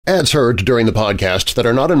Ads heard during the podcast that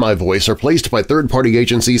are not in my voice are placed by third-party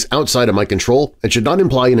agencies outside of my control and should not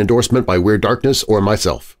imply an endorsement by Weird Darkness or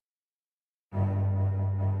myself.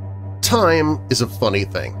 Time is a funny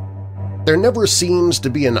thing. There never seems to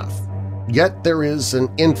be enough, yet there is an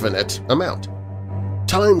infinite amount.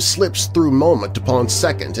 Time slips through moment upon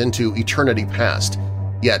second into eternity past,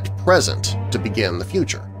 yet present to begin the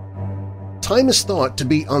future. Time is thought to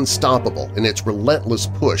be unstoppable in its relentless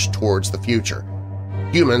push towards the future.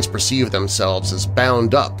 Humans perceive themselves as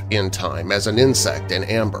bound up in time as an insect in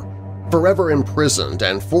amber, forever imprisoned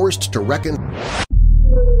and forced to reckon.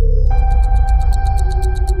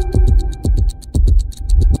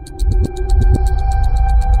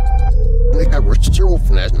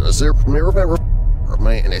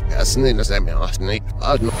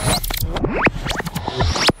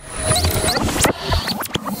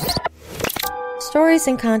 Stories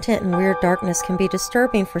and content in Weird Darkness can be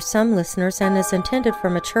disturbing for some listeners and is intended for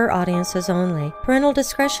mature audiences only. Parental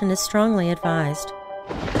discretion is strongly advised.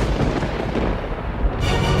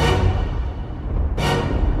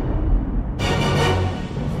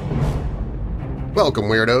 Welcome,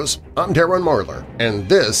 Weirdos! I'm Darren Marlar, and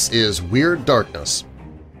this is Weird Darkness.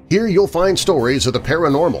 Here you'll find stories of the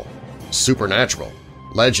paranormal, supernatural,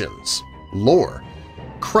 legends, lore,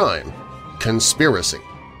 crime, conspiracy,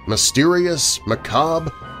 mysterious,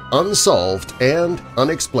 macabre, unsolved, and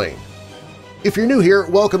unexplained. If you're new here,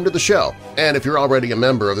 welcome to the show, and if you're already a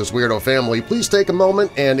member of this weirdo family, please take a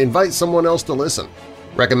moment and invite someone else to listen.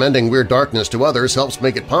 Recommending Weird Darkness to others helps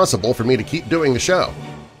make it possible for me to keep doing the show.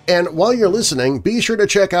 And while you're listening, be sure to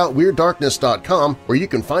check out WeirdDarkness.com, where you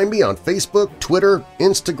can find me on Facebook, Twitter,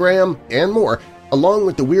 Instagram, and more, along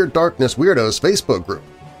with the Weird Darkness Weirdos Facebook group.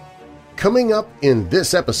 Coming up in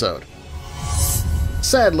this episode…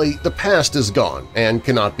 Sadly, the past is gone and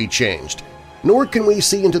cannot be changed, nor can we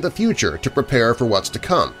see into the future to prepare for what's to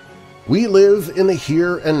come. We live in the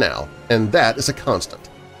here and now, and that is a constant.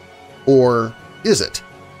 Or is it?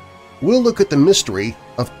 We'll look at the mystery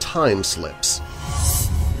of time slips.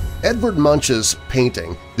 Edvard Munch's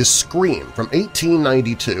painting, The Scream from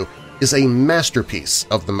 1892, is a masterpiece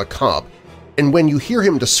of the macabre, and when you hear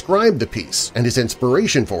him describe the piece and his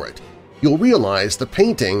inspiration for it, you'll realize the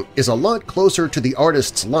painting is a lot closer to the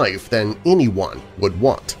artist's life than anyone would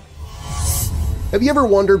want. Have you ever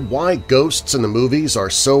wondered why ghosts in the movies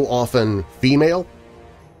are so often female?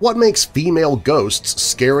 What makes female ghosts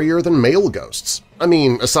scarier than male ghosts? I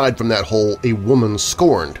mean, aside from that whole "a woman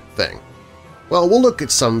scorned" thing. Well, we'll look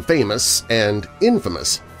at some famous and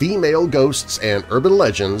infamous female ghosts and urban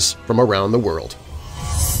legends from around the world.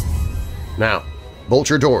 Now, bolt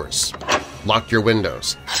your doors, lock your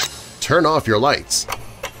windows, turn off your lights,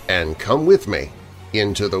 and come with me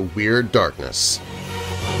into the Weird Darkness.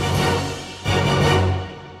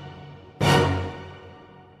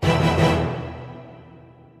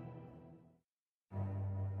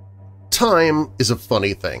 Time is a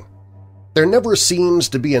funny thing. There never seems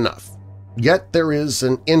to be enough, yet there is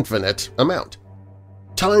an infinite amount.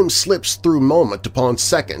 Time slips through moment upon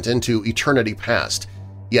second into eternity past,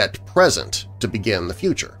 yet present to begin the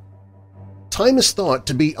future. Time is thought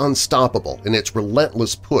to be unstoppable in its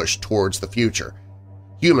relentless push towards the future.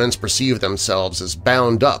 Humans perceive themselves as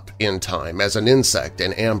bound up in time as an insect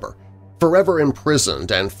in amber, forever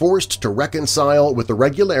imprisoned and forced to reconcile with the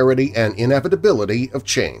regularity and inevitability of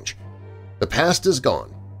change. The past is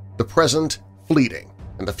gone, the present fleeting,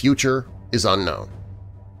 and the future is unknown.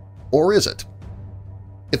 Or is it?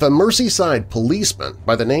 If a Merseyside policeman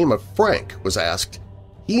by the name of Frank was asked,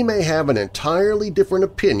 he may have an entirely different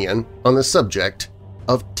opinion on the subject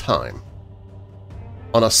of time.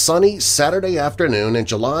 On a sunny Saturday afternoon in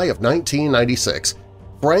July of 1996,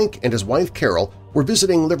 Frank and his wife Carol were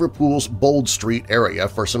visiting Liverpool's Bold Street area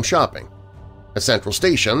for some shopping. At Central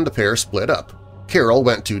Station, the pair split up. Carol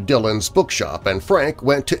went to Dylan's bookshop and Frank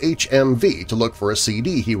went to HMV to look for a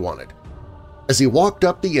CD he wanted. As he walked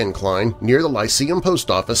up the incline near the Lyceum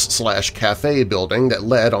Post Office/cafe building that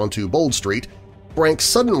led onto Bold Street, Frank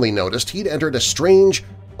suddenly noticed he'd entered a strange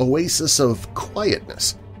oasis of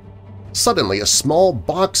quietness. Suddenly, a small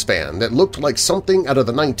box van that looked like something out of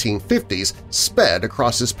the 1950s sped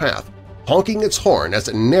across his path, honking its horn as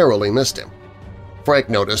it narrowly missed him. Frank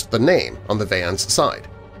noticed the name on the van's side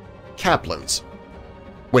 – Kaplan's.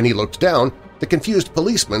 When he looked down, the confused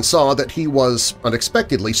policeman saw that he was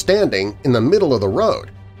unexpectedly standing in the middle of the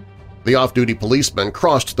road. The off-duty policeman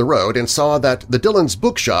crossed the road and saw that the Dillon's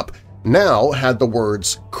bookshop now had the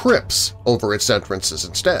words Crips over its entrances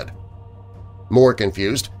instead. More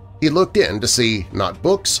confused, he looked in to see not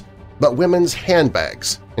books, but women's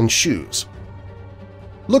handbags and shoes.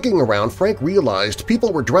 Looking around, Frank realized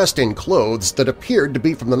people were dressed in clothes that appeared to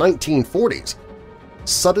be from the 1940s.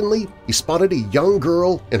 Suddenly, he spotted a young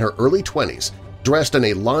girl in her early 20s, dressed in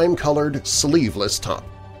a lime-colored, sleeveless top.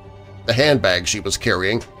 The handbag she was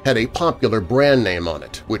carrying had a popular brand name on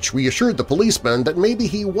it, which reassured the policeman that maybe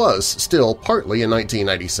he was still partly in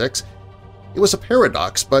 1996. It was a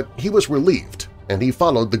paradox, but he was relieved, and he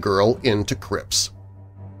followed the girl into Crips.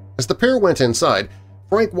 As the pair went inside,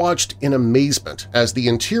 Frank watched in amazement as the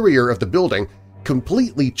interior of the building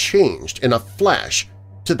completely changed in a flash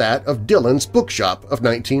to that of Dylan's bookshop of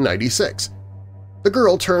 1996. The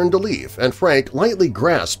girl turned to leave, and Frank lightly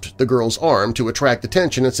grasped the girl's arm to attract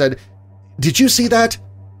attention and said, "Did you see that?"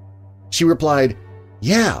 She replied,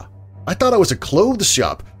 "Yeah, I thought it was a clothes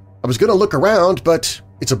shop. I was going to look around, but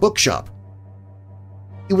it's a bookshop."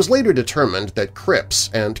 It was later determined that Crips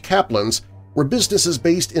and Kaplan's were businesses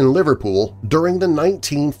based in Liverpool during the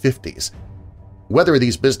 1950s. Whether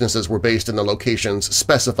these businesses were based in the locations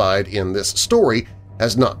specified in this story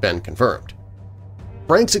has not been confirmed.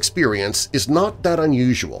 Frank's experience is not that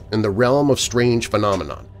unusual in the realm of strange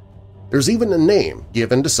phenomenon. There's even a name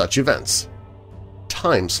given to such events –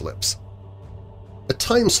 time slips. A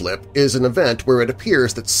time slip is an event where it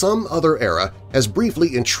appears that some other era has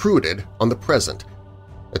briefly intruded on the present.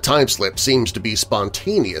 A time slip seems to be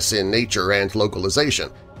spontaneous in nature and localization,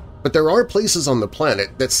 but there are places on the planet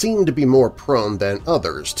that seem to be more prone than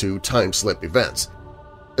others to time slip events.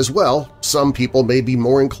 As well, some people may be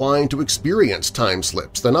more inclined to experience time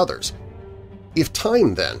slips than others. If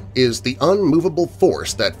time, then, is the unmovable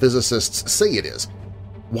force that physicists say it is,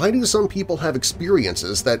 why do some people have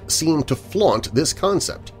experiences that seem to flaunt this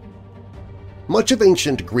concept? Much of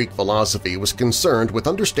ancient Greek philosophy was concerned with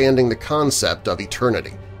understanding the concept of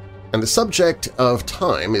eternity, and the subject of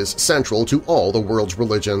time is central to all the world's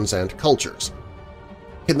religions and cultures.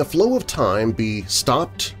 Can the flow of time be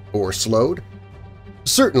stopped or slowed?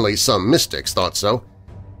 Certainly some mystics thought so.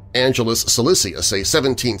 Angelus Silesius, a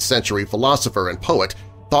 17th-century philosopher and poet,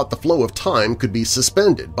 thought the flow of time could be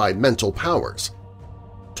suspended by mental powers.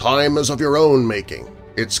 "Time is of your own making.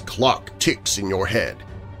 Its clock ticks in your head.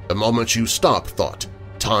 The moment you stop thought,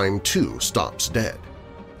 time too stops dead."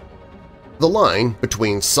 The line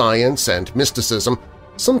between science and mysticism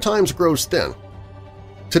sometimes grows thin.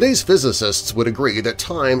 Today's physicists would agree that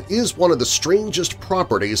time is one of the strangest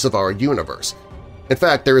properties of our universe. In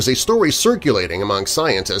fact, there is a story circulating among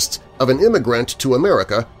scientists of an immigrant to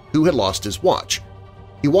America who had lost his watch.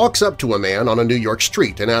 He walks up to a man on a New York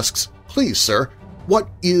street and asks, "Please, sir, what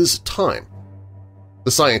is time?"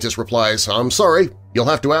 The scientist replies, "I'm sorry, you'll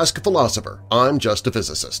have to ask a philosopher. I'm just a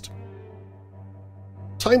physicist."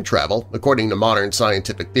 Time travel, according to modern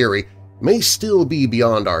scientific theory, may still be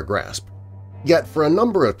beyond our grasp. Yet for a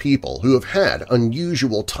number of people who have had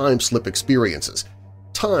unusual time slip experiences,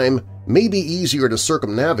 time may be easier to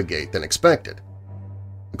circumnavigate than expected.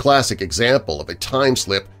 A classic example of a time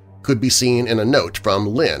slip could be seen in a note from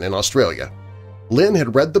Lynn in Australia. Lynn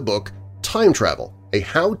had read the book Time Travel, a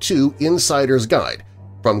how-to insider's guide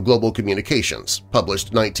from Global Communications,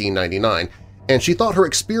 published 1999, and she thought her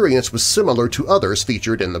experience was similar to others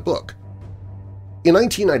featured in the book. In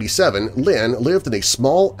 1997, Lynn lived in a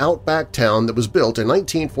small outback town that was built in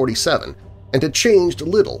 1947 and had changed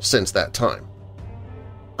little since that time.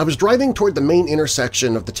 "I was driving toward the main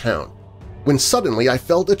intersection of the town when suddenly I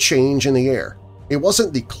felt a change in the air. It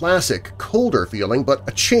wasn't the classic colder feeling, but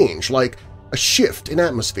a change, like a shift in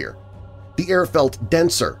atmosphere. The air felt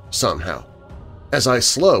denser somehow. As I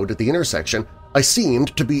slowed at the intersection, I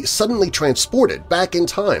seemed to be suddenly transported back in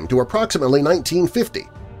time to approximately 1950.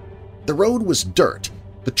 The road was dirt,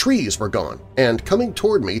 the trees were gone, and coming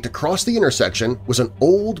toward me to cross the intersection was an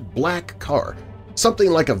old black car,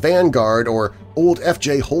 something like a Vanguard or old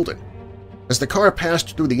FJ Holden. As the car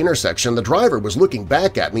passed through the intersection, the driver was looking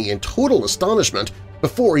back at me in total astonishment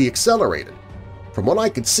before he accelerated. From what I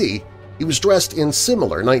could see, he was dressed in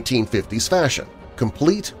similar 1950s fashion,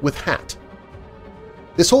 complete with hat.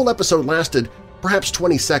 This whole episode lasted perhaps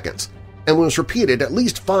 20 seconds and was repeated at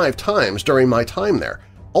least 5 times during my time there,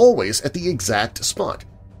 always at the exact spot.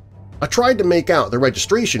 I tried to make out the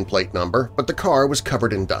registration plate number, but the car was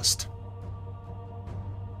covered in dust."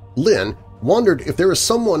 Lynn wondered if there is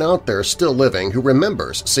someone out there still living who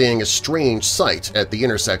remembers seeing a strange sight at the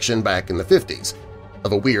intersection back in the 50s,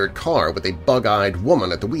 of a weird car with a bug-eyed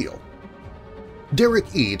woman at the wheel. Derek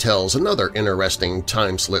E. tells another interesting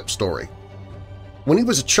time-slip story. When he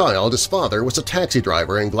was a child, his father was a taxi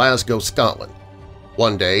driver in Glasgow, Scotland.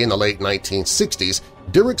 One day in the late 1960s,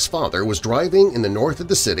 Derek's father was driving in the north of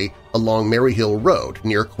the city along Maryhill Road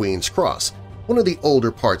near Queen's Cross, one of the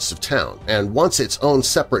older parts of town and once its own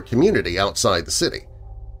separate community outside the city.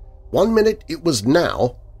 One minute it was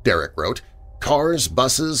now, Derek wrote, cars,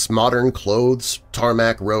 buses, modern clothes,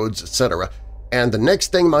 tarmac roads, etc., and the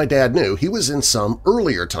next thing my dad knew, he was in some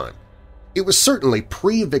earlier time. It was certainly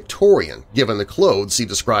pre-Victorian, given the clothes he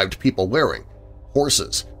described people wearing.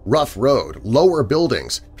 Horses, rough road, lower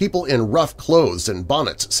buildings, people in rough clothes and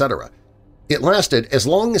bonnets, etc. It lasted as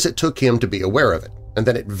long as it took him to be aware of it, and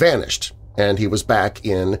then it vanished, and he was back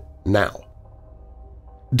in now.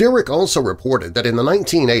 Derek also reported that in the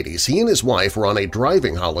 1980s he and his wife were on a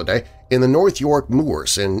driving holiday in the North York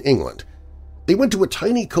Moors in England. They went to a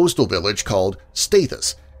tiny coastal village called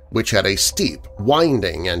Stathis, which had a steep,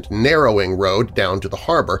 winding, and narrowing road down to the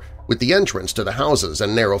harbor with the entrance to the houses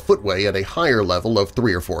and narrow footway at a higher level of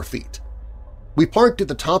 3 or 4 feet. We parked at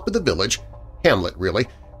the top of the village, hamlet really,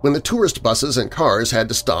 when the tourist buses and cars had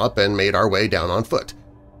to stop and made our way down on foot.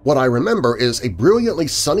 What I remember is a brilliantly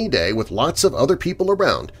sunny day with lots of other people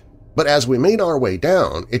around, but as we made our way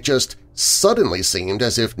down, it just suddenly seemed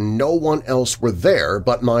as if no one else were there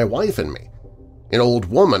but my wife and me. An old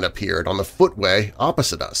woman appeared on the footway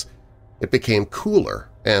opposite us. It became cooler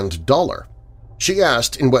and duller. She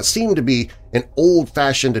asked, in what seemed to be an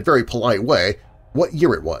old-fashioned and very polite way, what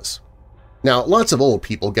year it was. Now, lots of old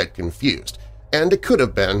people get confused, and it could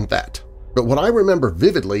have been that, but what I remember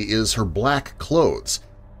vividly is her black clothes.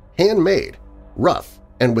 Handmade, rough,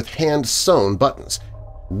 and with hand-sewn buttons,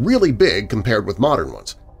 really big compared with modern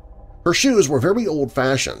ones. Her shoes were very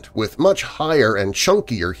old-fashioned, with much higher and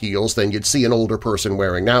chunkier heels than you'd see an older person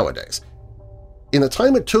wearing nowadays. In the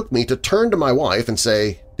time it took me to turn to my wife and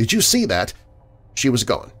say, "Did you see that?" she was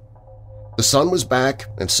gone. The sun was back,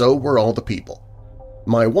 and so were all the people.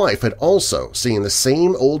 My wife had also seen the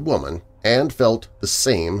same old woman and felt the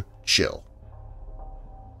same chill.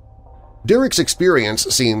 Derek's experience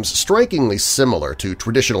seems strikingly similar to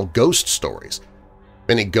traditional ghost stories.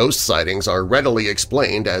 Many ghost sightings are readily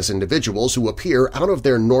explained as individuals who appear out of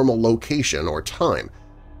their normal location or time,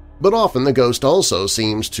 but often the ghost also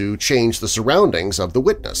seems to change the surroundings of the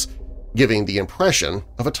witness, giving the impression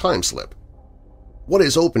of a time slip. What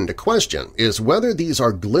is open to question is whether these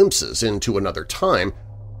are glimpses into another time,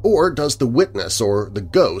 or does the witness or the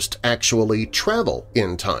ghost actually travel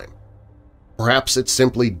in time? Perhaps it's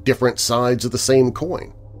simply different sides of the same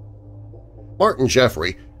coin. Martin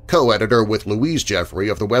Jeffrey, co-editor with Louise Jeffrey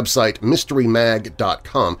of the website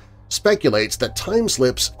MysteryMag.com, speculates that time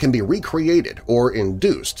slips can be recreated or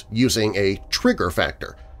induced using a trigger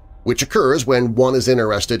factor, which occurs when one is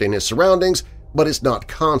interested in his surroundings but is not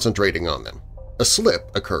concentrating on them. A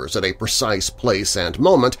slip occurs at a precise place and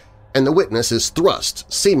moment, and the witness is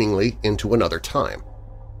thrust seemingly into another time.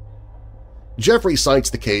 Jeffrey cites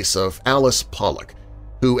the case of Alice Pollock,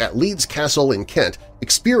 who at Leeds Castle in Kent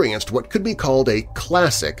experienced what could be called a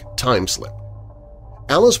classic time slip.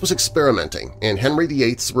 Alice was experimenting in Henry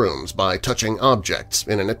VIII's rooms by touching objects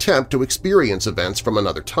in an attempt to experience events from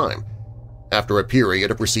another time. After a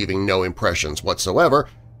period of receiving no impressions whatsoever,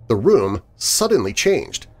 the room suddenly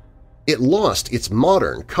changed. It lost its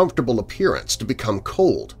modern, comfortable appearance to become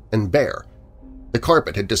cold and bare. The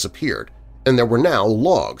carpet had disappeared, and there were now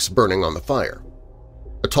logs burning on the fire.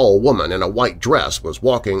 A tall woman in a white dress was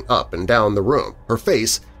walking up and down the room. Her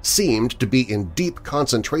face seemed to be in deep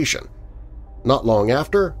concentration. Not long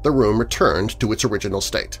after, the room returned to its original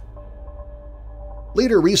state.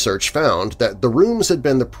 Later research found that the rooms had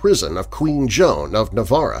been the prison of Queen Joan of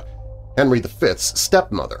Navarre, Henry V's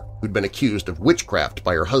stepmother, who'd been accused of witchcraft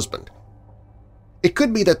by her husband. It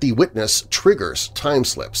could be that the witness triggers time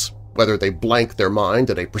slips, whether they blank their mind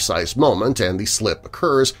at a precise moment and the slip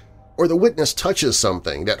occurs, or the witness touches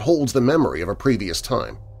something that holds the memory of a previous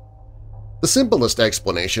time. The simplest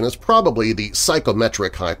explanation is probably the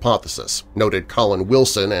psychometric hypothesis, noted Colin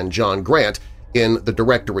Wilson and John Grant in The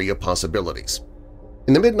Directory of Possibilities.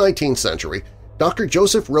 In the mid-19th century, Dr.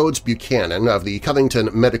 Joseph Rhodes Buchanan of the Covington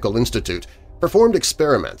Medical Institute performed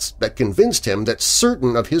experiments that convinced him that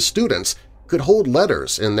certain of his students could hold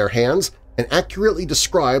letters in their hands and accurately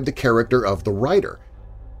describe the character of the writer.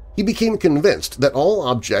 He became convinced that all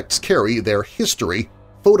objects carry their history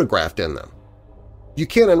photographed in them.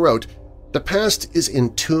 Buchanan wrote, "The past is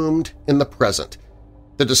entombed in the present.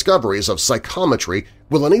 The discoveries of psychometry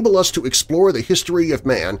will enable us to explore the history of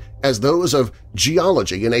man as those of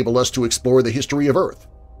geology enable us to explore the history of Earth.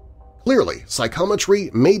 Clearly,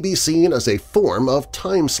 psychometry may be seen as a form of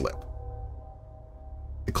time slip."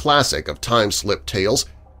 The classic of time slip tales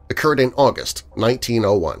occurred in August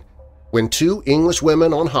 1901, when two English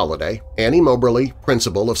women on holiday, Annie Moberly,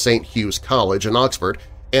 principal of St. Hugh's College in Oxford,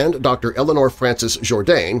 and Dr. Eleanor Frances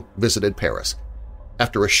Jourdain visited Paris.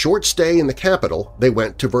 After a short stay in the capital, they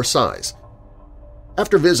went to Versailles.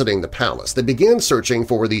 After visiting the palace, they began searching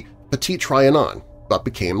for the Petit Trianon, but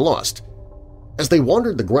became lost. As they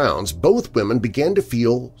wandered the grounds, both women began to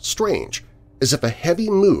feel strange, as if a heavy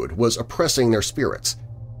mood was oppressing their spirits.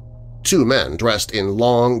 Two men dressed in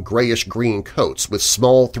long, grayish-green coats with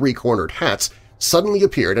small three-cornered hats suddenly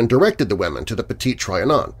appeared and directed the women to the Petit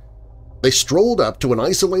Trianon. They strolled up to an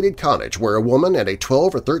isolated cottage where a woman and a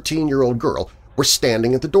 12- or 13-year-old girl were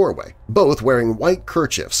standing at the doorway, both wearing white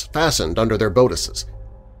kerchiefs fastened under their bodices.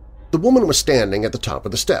 The woman was standing at the top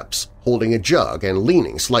of the steps, holding a jug and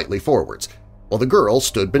leaning slightly forwards, while the girl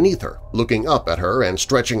stood beneath her, looking up at her and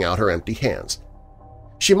stretching out her empty hands.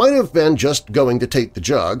 She might have been just going to take the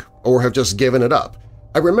jug or have just given it up.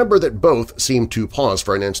 I remember that both seemed to pause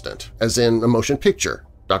for an instant, as in a motion picture,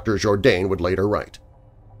 Dr. Jourdain would later write.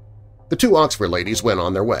 The two Oxford ladies went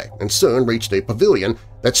on their way and soon reached a pavilion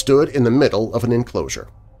that stood in the middle of an enclosure.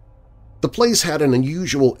 The place had an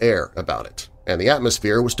unusual air about it, and the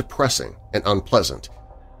atmosphere was depressing and unpleasant.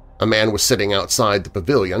 A man was sitting outside the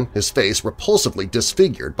pavilion, his face repulsively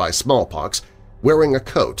disfigured by smallpox, wearing a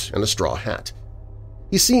coat and a straw hat.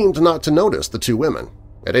 He seemed not to notice the two women.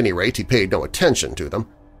 At any rate, he paid no attention to them.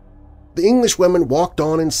 The English women walked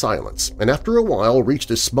on in silence and after a while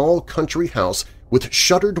reached a small country house with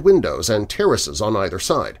shuttered windows and terraces on either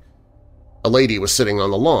side. A lady was sitting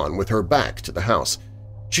on the lawn with her back to the house.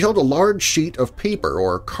 She held a large sheet of paper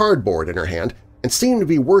or cardboard in her hand and seemed to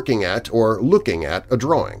be working at or looking at a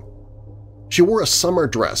drawing. She wore a summer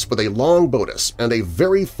dress with a long bodice and a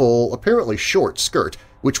very full, apparently short skirt,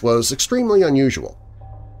 which was extremely unusual.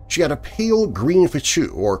 She had a pale green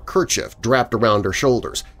fichu or kerchief draped around her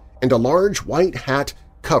shoulders, and a large white hat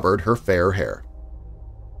covered her fair hair.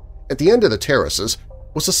 At the end of the terraces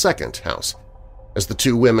was a second house. As the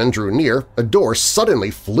two women drew near, a door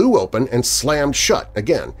suddenly flew open and slammed shut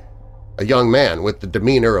again. A young man with the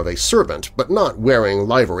demeanor of a servant, but not wearing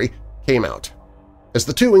livery, came out. As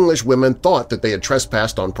the two English women thought that they had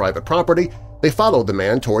trespassed on private property, they followed the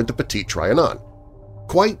man toward the Petit Trianon.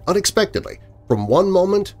 Quite unexpectedly, from one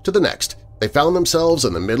moment to the next, they found themselves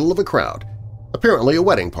in the middle of a crowd, apparently a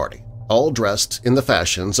wedding party, all dressed in the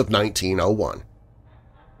fashions of 1901.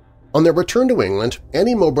 On their return to England,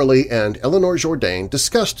 Annie Moberly and Eleanor Jourdain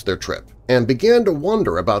discussed their trip and began to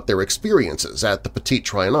wonder about their experiences at the Petit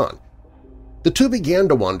Trianon. The two began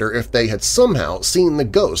to wonder if they had somehow seen the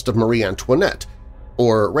ghost of Marie Antoinette,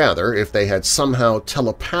 or rather if they had somehow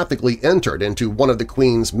telepathically entered into one of the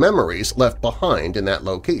Queen's memories left behind in that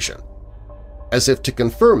location. As if to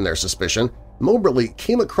confirm their suspicion, Moberly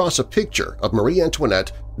came across a picture of Marie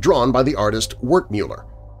Antoinette drawn by the artist Wertmuller.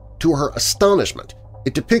 To her astonishment,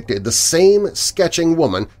 it depicted the same sketching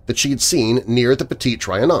woman that she had seen near the Petit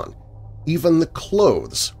Trianon. Even the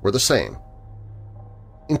clothes were the same.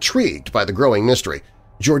 Intrigued by the growing mystery,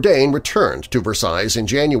 Jourdain returned to Versailles in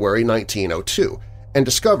January 1902 and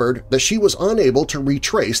discovered that she was unable to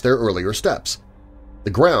retrace their earlier steps. The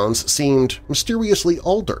grounds seemed mysteriously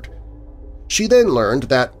altered. She then learned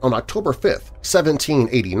that on October 5,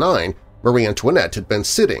 1789, Marie Antoinette had been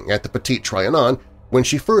sitting at the Petit Trianon when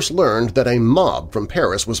she first learned that a mob from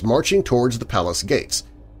Paris was marching towards the palace gates.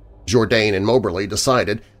 Jourdain and Moberly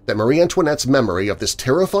decided that Marie Antoinette's memory of this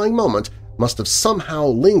terrifying moment must have somehow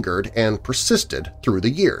lingered and persisted through the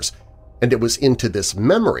years, and it was into this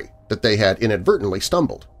memory that they had inadvertently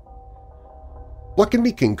stumbled. What can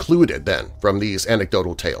be concluded, then, from these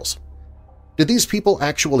anecdotal tales? Did these people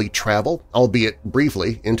actually travel, albeit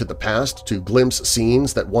briefly, into the past to glimpse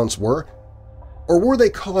scenes that once were? Or were they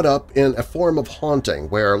caught up in a form of haunting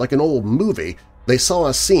where, like an old movie, they saw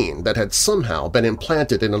a scene that had somehow been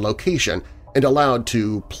implanted in a location and allowed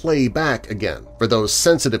to play back again for those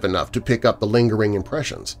sensitive enough to pick up the lingering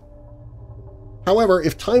impressions? However,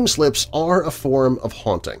 if time slips are a form of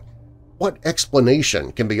haunting, what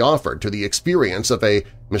explanation can be offered to the experience of a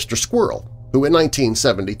Mr. Squirrel who in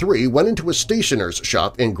 1973 went into a stationer's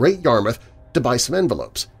shop in Great Yarmouth to buy some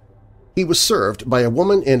envelopes? He was served by a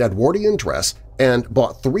woman in Edwardian dress and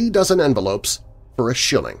bought 3 dozen envelopes for a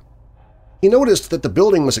shilling. He noticed that the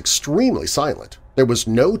building was extremely silent. There was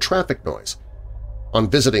no traffic noise. On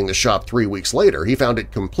visiting the shop 3 weeks later, he found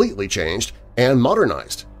it completely changed and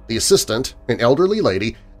modernized. The assistant, an elderly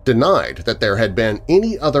lady, denied that there had been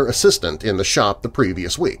any other assistant in the shop the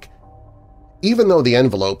previous week. Even though the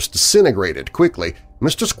envelopes disintegrated quickly,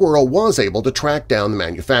 Mr. Squirrel was able to track down the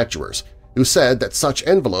manufacturers, who said that such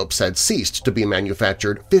envelopes had ceased to be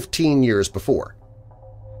manufactured 15 years before.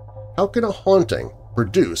 How can a haunting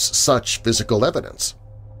produce such physical evidence?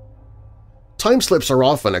 Time slips are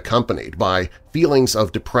often accompanied by feelings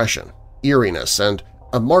of depression, eeriness, and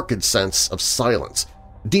a marked sense of silence,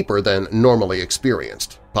 deeper than normally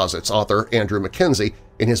experienced, posits author Andrew Mackenzie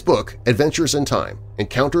in his book Adventures in Time –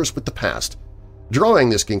 Encounters with the Past, drawing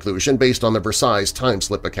this conclusion based on the Versailles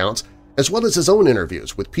time-slip accounts as well as his own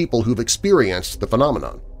interviews with people who've experienced the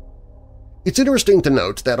phenomenon. It's interesting to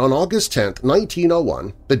note that on August 10,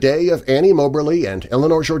 1901, the day of Annie Moberly and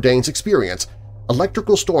Eleanor Jourdain's experience,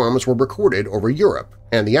 electrical storms were recorded over Europe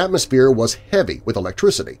and the atmosphere was heavy with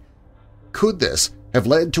electricity. Could this have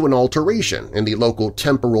led to an alteration in the local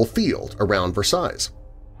temporal field around Versailles?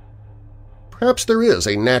 Perhaps there is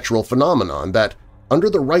a natural phenomenon that, under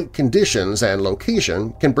the right conditions and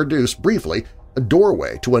location, can produce briefly a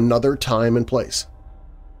doorway to another time and place.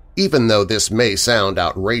 Even though this may sound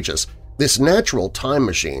outrageous, this natural time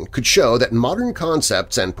machine could show that modern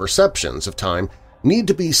concepts and perceptions of time need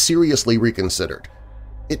to be seriously reconsidered.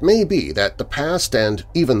 It may be that the past and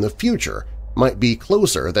even the future might be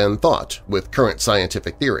closer than thought with current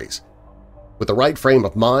scientific theories. With the right frame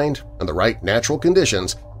of mind and the right natural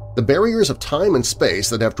conditions, the barriers of time and space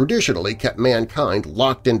that have traditionally kept mankind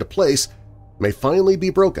locked into place may finally be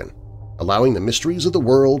broken, allowing the mysteries of the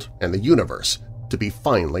world and the universe to be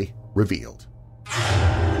finally revealed.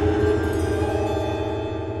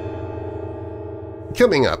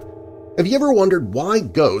 Coming up, have you ever wondered why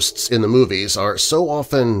ghosts in the movies are so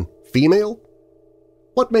often female?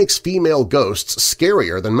 What makes female ghosts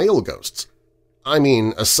scarier than male ghosts? I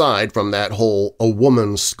mean, aside from that whole "a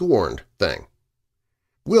woman scorned" thing.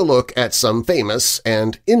 We'll look at some famous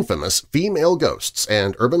and infamous female ghosts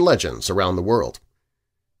and urban legends around the world.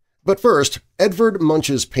 But first, Edvard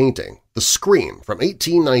Munch's painting, The Scream from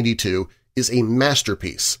 1892, is a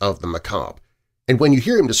masterpiece of the macabre, and when you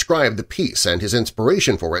hear him describe the piece and his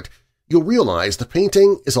inspiration for it, you'll realize the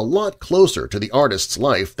painting is a lot closer to the artist's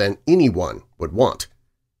life than anyone would want.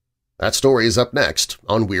 That story is up next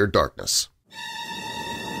on Weird Darkness.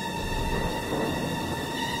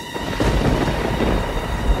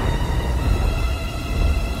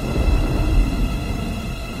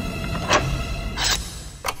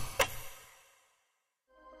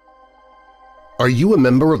 Are you a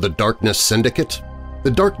member of the Darkness Syndicate? The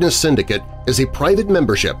Darkness Syndicate is a private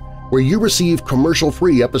membership where you receive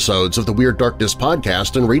commercial-free episodes of the Weird Darkness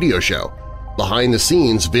podcast and radio show,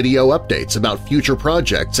 behind-the-scenes video updates about future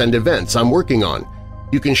projects and events I'm working on.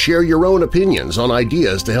 You can share your own opinions on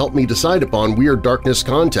ideas to help me decide upon Weird Darkness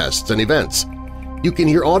contests and events. You can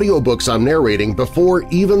hear audiobooks I'm narrating before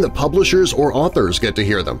even the publishers or authors get to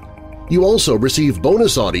hear them. You also receive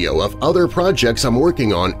bonus audio of other projects I'm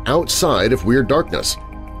working on outside of Weird Darkness.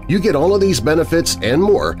 You get all of these benefits and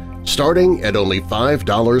more starting at only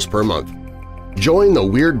 $5 per month. Join the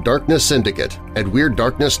Weird Darkness Syndicate at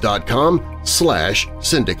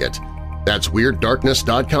WeirdDarkness.com/syndicate. That's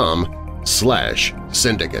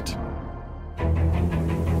WeirdDarkness.com/syndicate.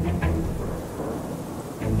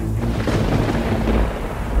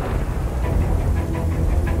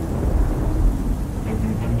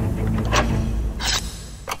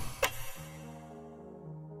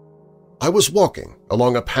 I was walking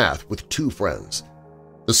along a path with two friends.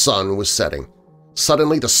 The sun was setting.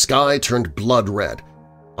 Suddenly the sky turned blood red.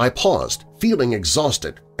 I paused, feeling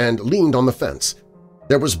exhausted, and leaned on the fence.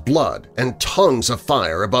 There was blood and tongues of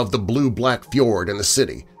fire above the blue-black fjord in the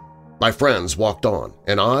city. My friends walked on,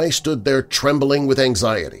 and I stood there trembling with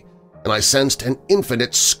anxiety, and I sensed an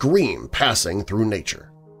infinite scream passing through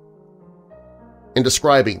nature. In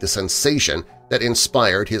describing the sensation that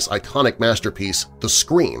inspired his iconic masterpiece The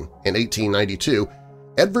Scream in 1892,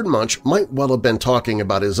 Edvard Munch might well have been talking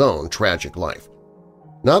about his own tragic life.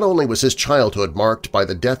 Not only was his childhood marked by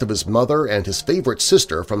the death of his mother and his favorite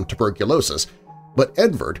sister from tuberculosis, but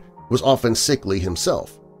Edvard was often sickly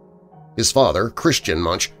himself. His father, Christian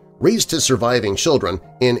Munch, raised his surviving children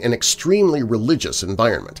in an extremely religious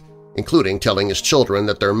environment, including telling his children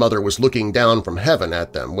that their mother was looking down from heaven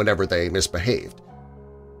at them whenever they misbehaved.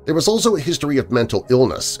 There was also a history of mental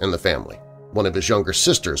illness in the family. One of his younger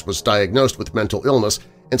sisters was diagnosed with mental illness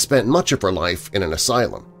and spent much of her life in an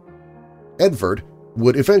asylum. Edvard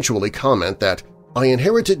would eventually comment that, "I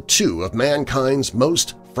inherited two of mankind's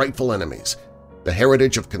most frightful enemies, the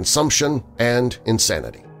heritage of consumption and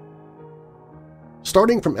insanity."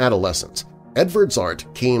 Starting from adolescence, Edvard's art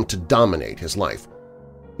came to dominate his life.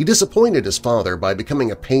 He disappointed his father by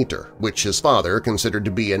becoming a painter, which his father considered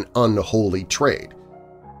to be an unholy trade.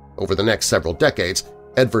 Over the next several decades,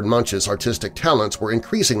 Edvard Munch's artistic talents were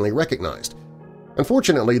increasingly recognized.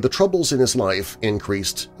 Unfortunately, the troubles in his life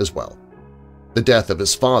increased as well. The death of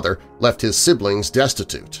his father left his siblings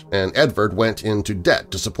destitute, and Edvard went into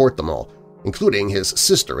debt to support them all, including his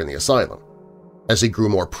sister in the asylum. As he grew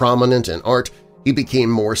more prominent in art, he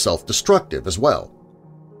became more self-destructive as well.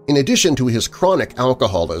 In addition to his chronic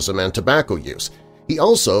alcoholism and tobacco use, He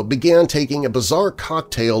also began taking a bizarre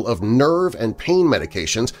cocktail of nerve and pain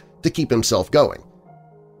medications to keep himself going.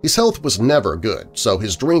 His health was never good, so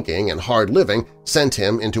his drinking and hard living sent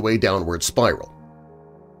him into a downward spiral.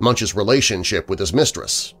 Munch's relationship with his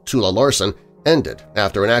mistress, Tula Larson, ended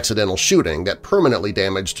after an accidental shooting that permanently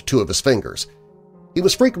damaged 2 of his fingers. He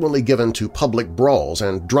was frequently given to public brawls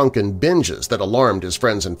and drunken binges that alarmed his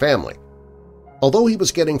friends and family. Although he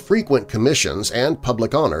was getting frequent commissions and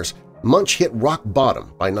public honors, Munch hit rock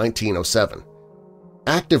bottom by 1907.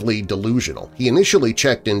 Actively delusional, he initially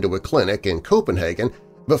checked into a clinic in Copenhagen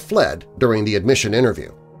but fled during the admission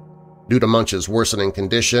interview. Due to Munch's worsening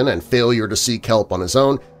condition and failure to seek help on his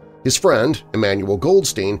own, his friend, Emanuel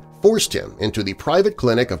Goldstein, forced him into the private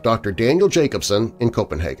clinic of Dr. Daniel Jacobson in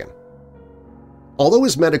Copenhagen. Although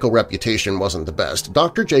his medical reputation wasn't the best,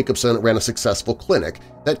 Dr. Jacobson ran a successful clinic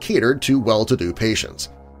that catered to well-to-do patients.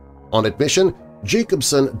 On admission,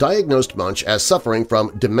 Jacobson diagnosed Munch as suffering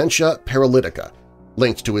from dementia paralytica,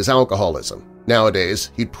 linked to his alcoholism. Nowadays,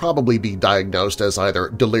 he'd probably be diagnosed as either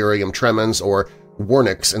delirium tremens or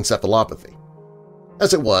Wernicke's encephalopathy.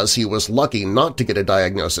 As it was, he was lucky not to get a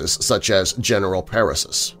diagnosis such as general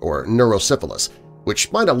paresis or neurosyphilis,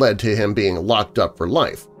 which might have led to him being locked up for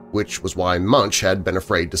life, which was why Munch had been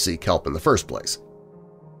afraid to seek help in the first place.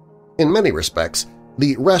 In many respects,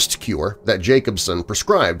 the rest cure that Jacobson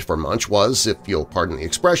prescribed for Munch was, if you'll pardon the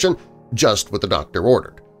expression, just what the doctor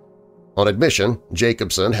ordered. On admission,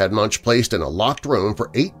 Jacobson had Munch placed in a locked room for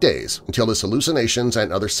 8 days until his hallucinations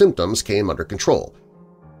and other symptoms came under control.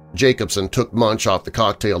 Jacobson took Munch off the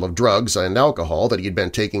cocktail of drugs and alcohol that he had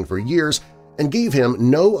been taking for years and gave him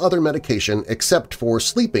no other medication except for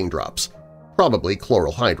sleeping drops, probably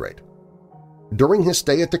chloral hydrate. During his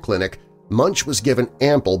stay at the clinic, Munch was given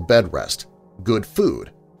ample bed rest, good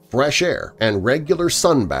food, fresh air, and regular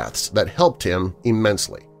sun baths that helped him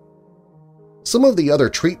immensely. Some of the other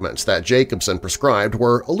treatments that Jacobson prescribed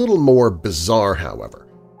were a little more bizarre, however.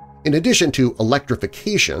 In addition to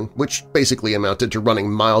electrification, which basically amounted to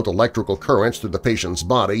running mild electrical currents through the patient's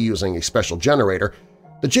body using a special generator,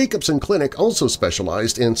 the Jacobson Clinic also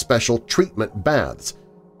specialized in special treatment baths.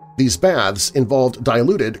 These baths involved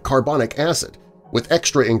diluted carbonic acid, with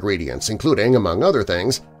extra ingredients including, among other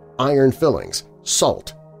things, iron fillings,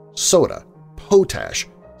 salt, soda, potash,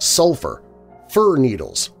 sulfur, fir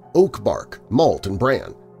needles, oak bark, malt, and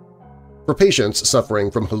bran. For patients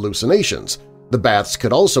suffering from hallucinations, the baths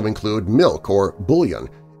could also include milk or bouillon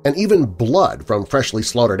and even blood from freshly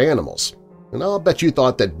slaughtered animals, and I'll bet you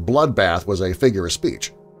thought that bloodbath was a figure of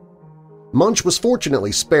speech. Munch was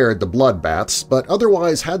fortunately spared the blood baths but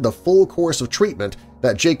otherwise had the full course of treatment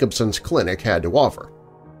that Jacobson's clinic had to offer.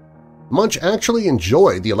 Munch actually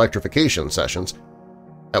enjoyed the electrification sessions.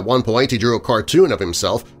 At one point, he drew a cartoon of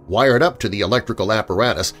himself wired up to the electrical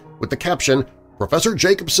apparatus with the caption, "Professor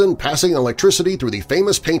Jacobson passing electricity through the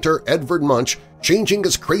famous painter Edvard Munch, changing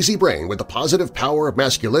his crazy brain with the positive power of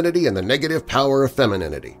masculinity and the negative power of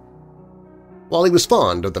femininity." While he was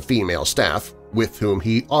fond of the female staff, with whom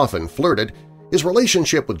he often flirted, his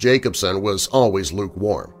relationship with Jacobson was always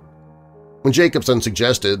lukewarm. When Jacobson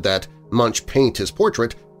suggested that Munch paint his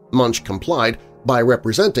portrait, Munch complied by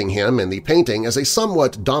representing him in the painting as a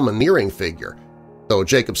somewhat domineering figure, though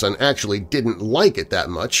Jacobson actually didn't like it that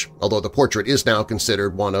much, although the portrait is now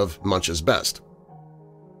considered one of Munch's best.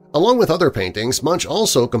 Along with other paintings, Munch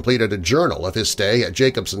also completed a journal of his stay at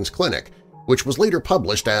Jacobson's clinic, which was later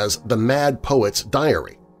published as The Mad Poet's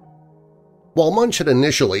Diary. While Munch had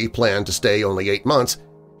initially planned to stay only 8 months,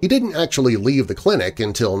 he didn't actually leave the clinic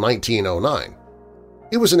until 1909.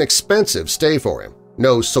 It was an expensive stay for him,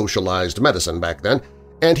 no socialized medicine back then,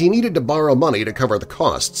 and he needed to borrow money to cover the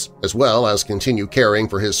costs, as well as continue caring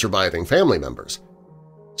for his surviving family members.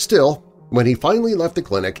 Still, when he finally left the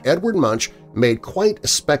clinic, Edvard Munch made quite a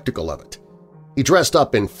spectacle of it. He dressed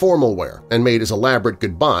up in formal wear and made his elaborate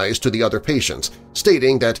goodbyes to the other patients,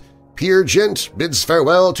 stating that Peer Gynt bids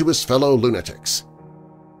farewell to his fellow lunatics.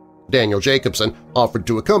 Daniel Jacobson offered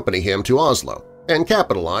to accompany him to Oslo and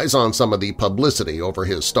capitalize on some of the publicity over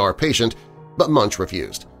his star patient, but Munch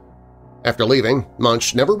refused. After leaving,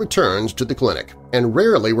 Munch never returned to the clinic and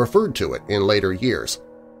rarely referred to it in later years.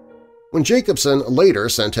 When Jacobson later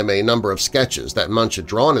sent him a number of sketches that Munch had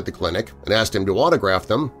drawn at the clinic and asked him to autograph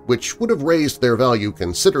them, which would have raised their value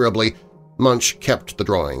considerably, Munch kept the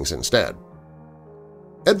drawings instead.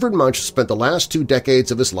 Edvard Munch spent the last 2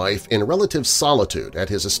 decades of his life in relative solitude at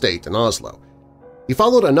his estate in Oslo. He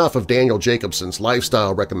followed enough of Daniel Jacobson's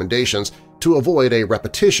lifestyle recommendations to avoid a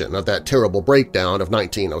repetition of that terrible breakdown of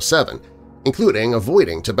 1907, including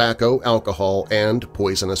avoiding tobacco, alcohol, and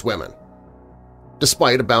poisonous women.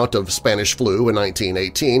 Despite a bout of Spanish flu in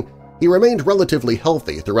 1918, He remained relatively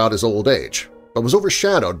healthy throughout his old age, but was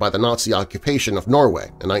overshadowed by the Nazi occupation of Norway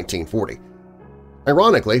in 1940.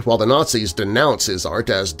 Ironically, while the Nazis denounced his art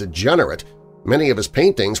as degenerate, many of his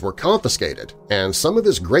paintings were confiscated, and some of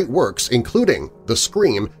his great works, including The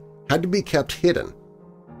Scream, had to be kept hidden.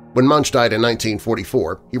 When Munch died in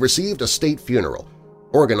 1944, he received a state funeral,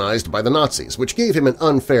 organized by the Nazis, which gave him an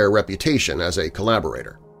unfair reputation as a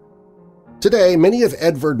collaborator. Today, many of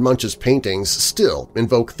Edvard Munch's paintings still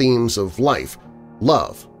invoke themes of life,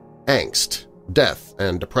 love, angst, death,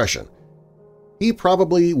 and depression. He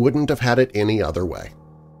probably wouldn't have had it any other way.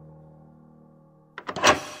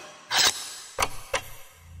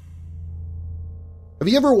 Have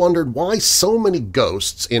you ever wondered why so many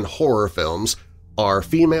ghosts in horror films are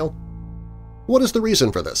female? What is the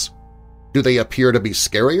reason for this? Do they appear to be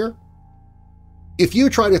scarier? If you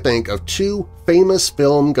try to think of two famous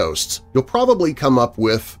film ghosts, you'll probably come up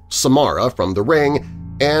with Samara from The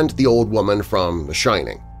Ring and the old woman from The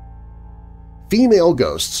Shining. Female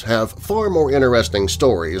ghosts have far more interesting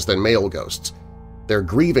stories than male ghosts. They're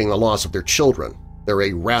grieving the loss of their children, they're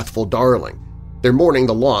a wrathful darling, they're mourning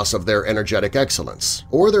the loss of their energetic excellence,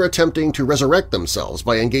 or they're attempting to resurrect themselves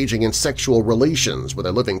by engaging in sexual relations with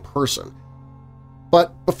a living person.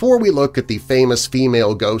 But before we look at the famous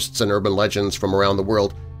female ghosts and urban legends from around the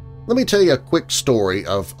world, let me tell you a quick story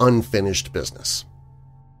of unfinished business.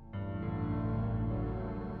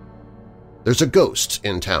 There's a ghost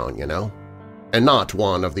in town, you know, and not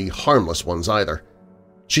one of the harmless ones either.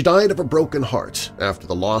 She died of a broken heart after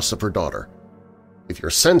the loss of her daughter. If you're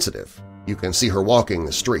sensitive, you can see her walking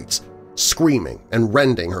the streets, screaming and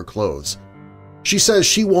rending her clothes. She says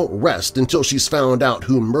she won't rest until she's found out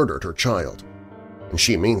who murdered her child. And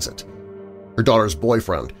she means it. Her daughter's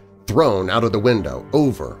boyfriend thrown out of the window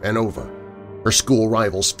over and over, her school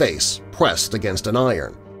rival's face pressed against an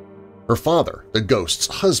iron, her father, the ghost's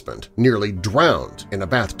husband, nearly drowned in a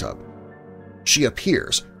bathtub. She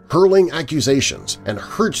appears, hurling accusations, and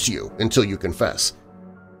hurts you until you confess.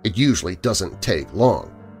 It usually doesn't take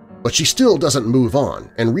long, but she still doesn't move on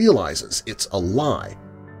and realizes it's a lie,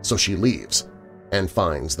 so she leaves and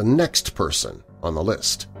finds the next person on the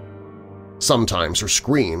list. Sometimes her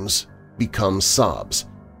screams become sobs.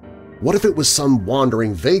 What if it was some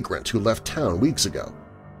wandering vagrant who left town weeks ago?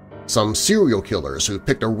 Some serial killers who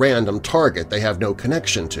picked a random target they have no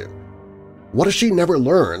connection to? What if she never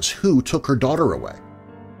learns who took her daughter away?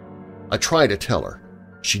 I try to tell her.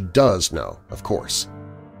 She does know, of course.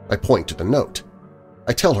 I point to the note.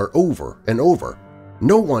 I tell her over and over,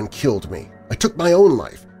 "No one killed me. I took my own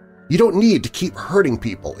life. You don't need to keep hurting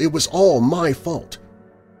people. It was all my fault."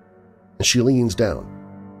 And she leans down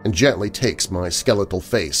and gently takes my skeletal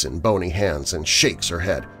face in bony hands and shakes her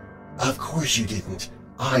head. "Of course you didn't.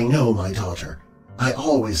 I know my daughter. I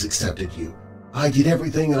always accepted you. I did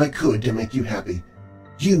everything I could to make you happy.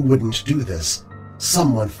 You wouldn't do this.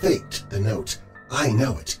 Someone faked the note. I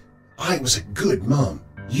know it. I was a good mom.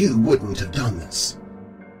 You wouldn't have done this."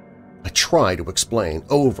 I try to explain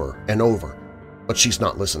over and over, but she's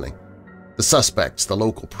not listening. The suspect's the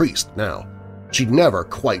local priest now. She'd never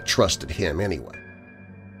quite trusted him anyway.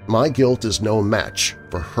 My guilt is no match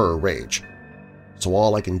for her rage, so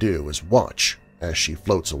all I can do is watch as she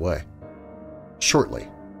floats away. Shortly,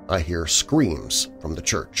 I hear screams from the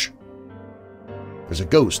church. There's a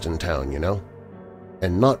ghost in town, you know,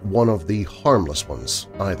 and not one of the harmless ones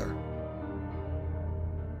either.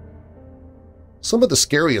 Some of the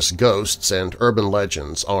scariest ghosts and urban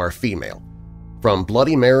legends are female, from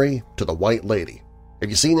Bloody Mary to the White Lady. Have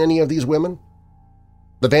you seen any of these women?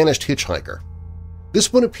 The Vanished Hitchhiker.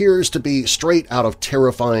 This one appears to be straight out of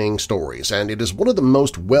terrifying stories, and it is one of the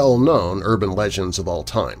most well-known urban legends of all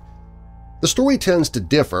time. The story tends to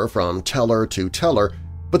differ from teller to teller,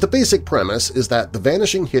 but the basic premise is that the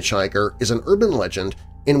Vanishing Hitchhiker is an urban legend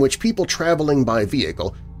in which people traveling by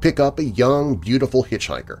vehicle pick up a young, beautiful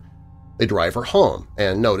hitchhiker. They drive her home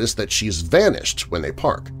and notice that she's vanished when they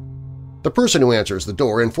park. The person who answers the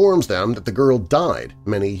door informs them that the girl died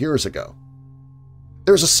many years ago.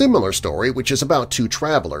 There's a similar story which is about two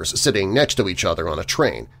travelers sitting next to each other on a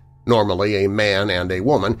train, normally a man and a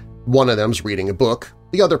woman. One of them's reading a book,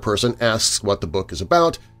 the other person asks what the book is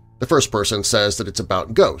about, the first person says that it's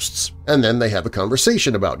about ghosts, and then they have a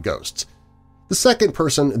conversation about ghosts. The second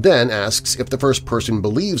person then asks if the first person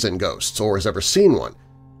believes in ghosts or has ever seen one,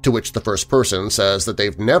 to which the first person says that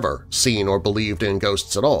they've never seen or believed in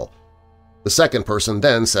ghosts at all. The second person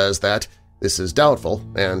then says that this is doubtful,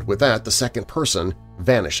 and with that the second person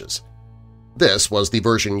vanishes. This was the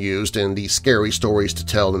version used in the Scary Stories to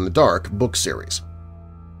Tell in the Dark book series.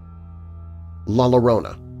 La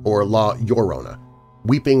Llorona, or La Llorona,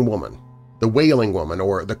 Weeping Woman, the Wailing Woman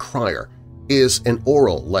or the Crier, is an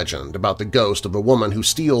oral legend about the ghost of a woman who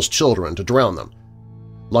steals children to drown them.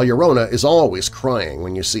 La Llorona is always crying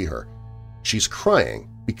when you see her. She's crying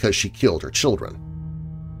because she killed her children.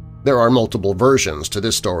 There are multiple versions to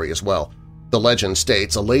this story as well. The legend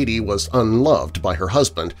states a lady was unloved by her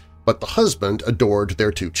husband, but the husband adored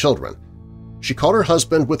their 2 children. She caught her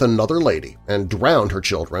husband with another lady and drowned her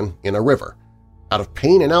children in a river. Out of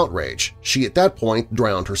pain and outrage, she at that point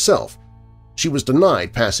drowned herself. She was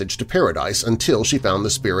denied passage to paradise until she found the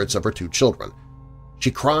spirits of her 2 children.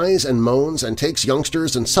 She cries and moans and takes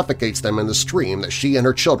youngsters and suffocates them in the stream that she and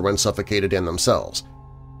her children suffocated in themselves.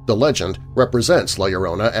 The legend represents La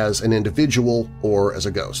Llorona as an individual or as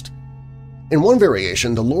a ghost. In one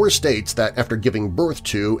variation, the lore states that after giving birth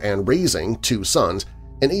to and raising 2 sons,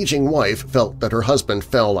 an aging wife felt that her husband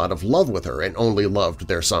fell out of love with her and only loved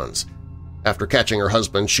their sons. After catching her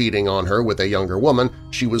husband cheating on her with a younger woman,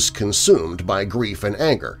 she was consumed by grief and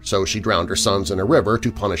anger, so she drowned her sons in a river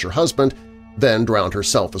to punish her husband, then drowned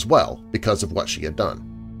herself as well because of what she had done.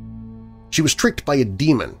 She was tricked by a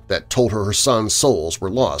demon that told her sons' souls were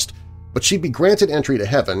lost, but she'd be granted entry to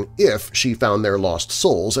heaven if she found their lost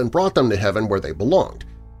souls and brought them to heaven where they belonged.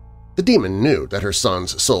 The demon knew that her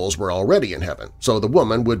sons' souls were already in heaven, so the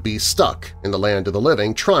woman would be stuck in the land of the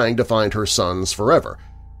living trying to find her sons forever,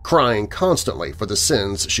 crying constantly for the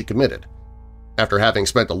sins she committed. After having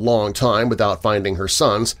spent a long time without finding her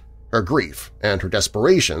sons, her grief and her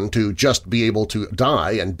desperation to just be able to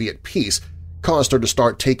die and be at peace caused her to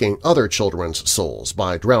start taking other children's souls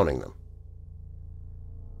by drowning them.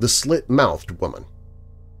 The Slit-Mouthed Woman.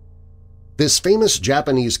 This famous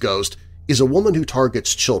Japanese ghost is a woman who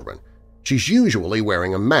targets children. She's usually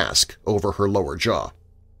wearing a mask over her lower jaw.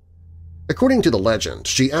 According to the legend,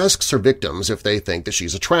 she asks her victims if they think that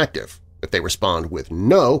she's attractive. If they respond with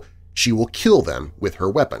no, she will kill them with her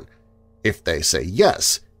weapon. If they say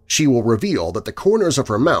yes, she will reveal that the corners of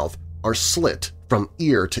her mouth are slit from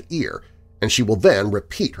ear to ear, and she will then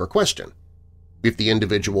repeat her question. If the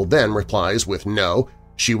individual then replies with no,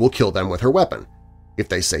 she will kill them with her weapon. If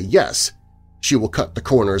they say yes, she will cut the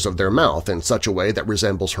corners of their mouth in such a way that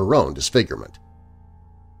resembles her own disfigurement.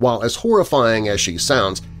 While as horrifying as she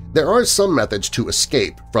sounds, there are some methods to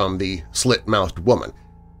escape from the slit-mouthed woman,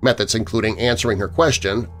 methods including answering her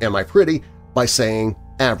question, "Am I pretty?" by saying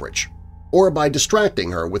 "average," or by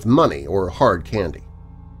distracting her with money or hard candy.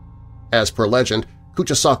 As per legend,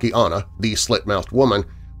 Kuchisake Anna, the slit-mouthed woman,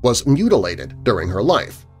 was mutilated during her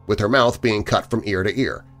life, with her mouth being cut from ear to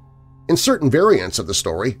ear. In certain variants of the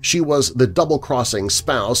story, she was the double-crossing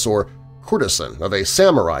spouse or courtesan of a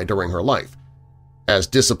samurai during her life. As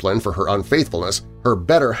discipline for her unfaithfulness, her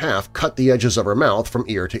better half cut the edges of her mouth from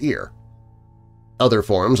ear to ear. Other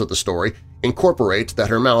forms of the story incorporate that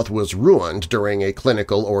her mouth was ruined during a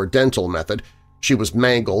clinical or dental method, she was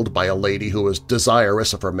mangled by a lady who was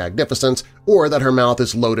desirous of her magnificence, or that her mouth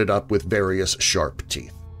is loaded up with various sharp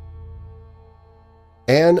teeth.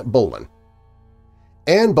 Anne Boleyn.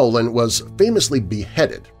 Anne Boleyn was famously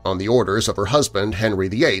beheaded on the orders of her husband Henry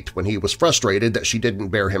VIII when he was frustrated that she didn't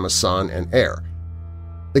bear him a son and heir.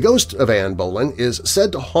 The ghost of Anne Boleyn is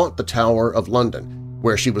said to haunt the Tower of London,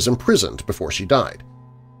 where she was imprisoned before she died.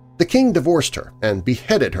 The king divorced her and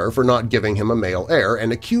beheaded her for not giving him a male heir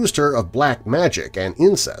and accused her of black magic and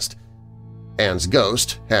incest. Anne's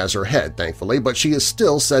ghost has her head, thankfully, but she is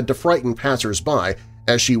still said to frighten passers-by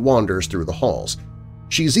as she wanders through the halls.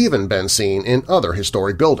 She's even been seen in other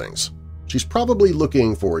historic buildings. She's probably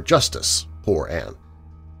looking for justice, poor Anne.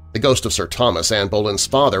 The ghost of Sir Thomas, Anne Boleyn's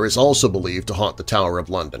father, is also believed to haunt the Tower of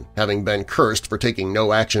London, having been cursed for taking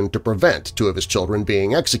no action to prevent 2 of his children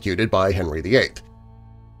being executed by Henry VIII.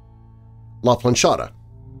 La Planchada.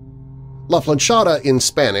 La Planchada in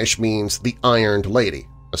Spanish means the Ironed Lady,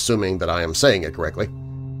 assuming that I am saying it correctly.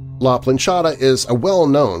 La Planchada is a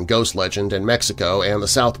well-known ghost legend in Mexico and the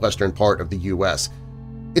southwestern part of the U.S.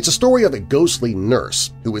 It's a story of a ghostly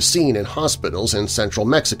nurse who is seen in hospitals in central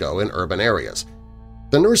Mexico in urban areas.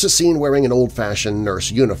 The nurse is seen wearing an old-fashioned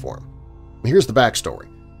nurse uniform. Here's the backstory.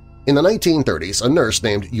 In the 1930s, a nurse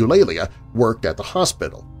named Eulalia worked at the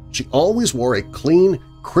hospital. She always wore a clean,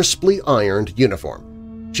 crisply ironed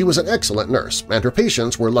uniform. She was an excellent nurse, and her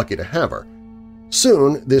patients were lucky to have her.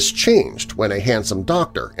 Soon, this changed when a handsome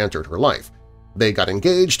doctor entered her life. They got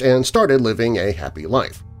engaged and started living a happy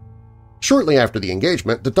life. Shortly after the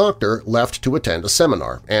engagement, the doctor left to attend a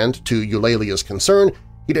seminar, and to Eulalia's concern,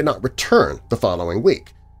 he did not return the following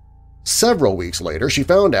week. Several weeks later, she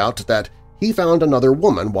found out that he found another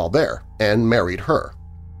woman while there and married her.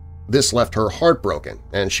 This left her heartbroken,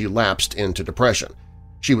 and she lapsed into depression.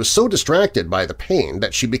 She was so distracted by the pain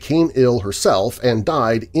that she became ill herself and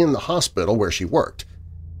died in the hospital where she worked.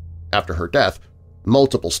 After her death,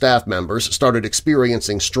 multiple staff members started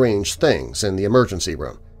experiencing strange things in the emergency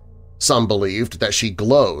room. Some believed that she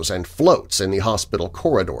glows and floats in the hospital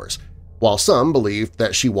corridors, while some believed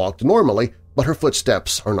that she walked normally but her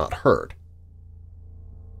footsteps are not heard.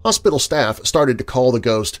 Hospital staff started to call the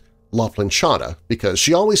ghost La Planchada because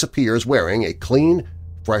she always appears wearing a clean,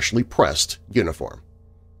 freshly pressed uniform.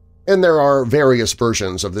 And there are various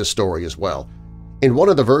versions of this story as well. In one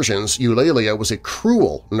of the versions, Eulalia was a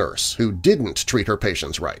cruel nurse who didn't treat her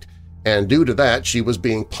patients right, and due to that she was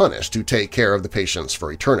being punished to take care of the patients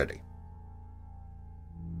for eternity.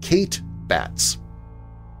 Kate Batts.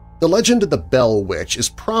 The legend of the Bell Witch is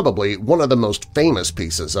probably one of the most famous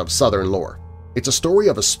pieces of Southern lore. It's a story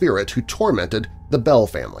of a spirit who tormented the Bell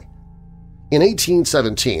family. In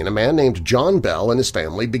 1817, a man named John Bell and his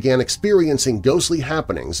family began experiencing ghostly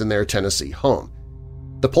happenings in their Tennessee home.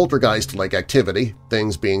 The poltergeist-like activity,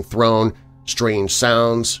 things being thrown, strange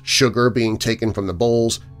sounds, sugar being taken from the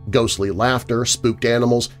bowls, ghostly laughter, spooked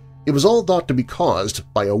animals, it was all thought to be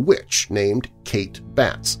caused by a witch named Kate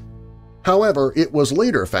Batts. However, it was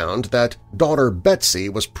later found that daughter Betsy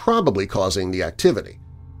was probably causing the activity.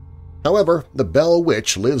 However, the Bell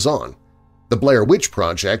Witch lives on. The Blair Witch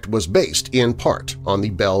Project was based in part on the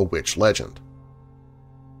Bell Witch legend.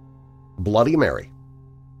 Bloody Mary.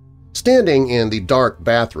 Standing in the dark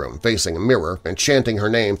bathroom facing a mirror and chanting her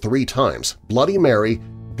name 3 times, Bloody Mary,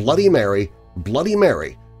 Bloody Mary, Bloody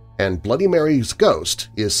Mary, and Bloody Mary's ghost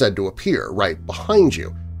is said to appear right behind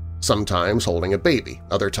you, sometimes holding a baby,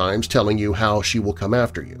 other times telling you how she will come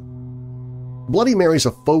after you. Bloody Mary's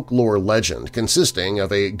a folklore legend consisting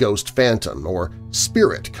of a ghost phantom or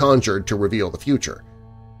spirit conjured to reveal the future.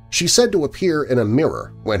 She's said to appear in a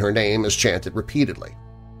mirror when her name is chanted repeatedly.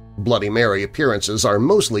 Bloody Mary appearances are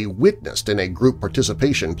mostly witnessed in a group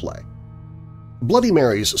participation play. Bloody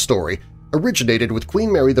Mary's story originated with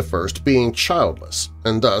Queen Mary I being childless,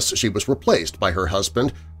 and thus she was replaced by her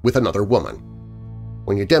husband with another woman.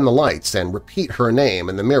 When you dim the lights and repeat her name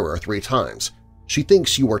in the mirror 3 times, she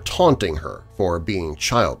thinks you are taunting her for being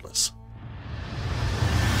childless.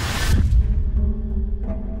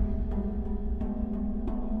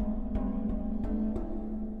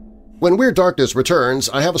 When Weird Darkness returns,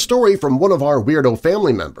 I have a story from one of our weirdo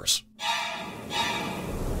family members.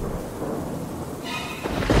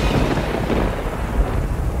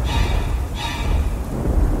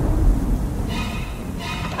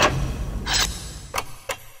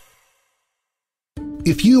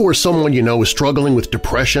 If you or someone you know is struggling with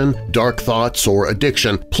depression, dark thoughts, or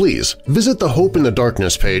addiction, please visit the Hope in the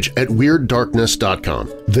Darkness page at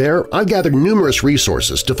WeirdDarkness.com. There, I've gathered numerous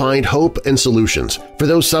resources to find hope and solutions. For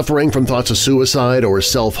those suffering from thoughts of suicide or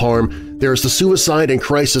self-harm, there's the Suicide and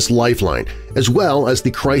Crisis Lifeline, as well as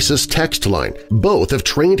the Crisis Text Line. Both have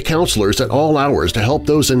trained counselors at all hours to help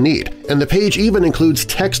those in need, and the page even includes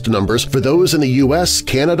text numbers for those in the U.S.,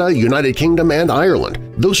 Canada, United Kingdom, and Ireland.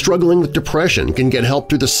 Those struggling with depression can get help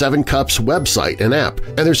through the 7 Cups website and app,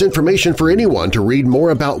 and there's information for anyone to read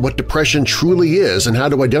more about what depression truly is and how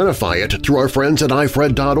to identify it through our friends at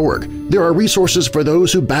ifred.org. There are resources for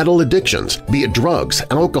those who battle addictions, be it drugs,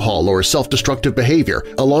 alcohol, or self-destructive behavior,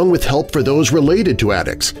 along with help for those related to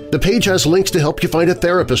addicts. The page has links to help you find a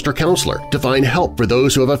therapist or counselor, to find help for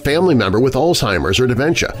those who have a family member with Alzheimer's or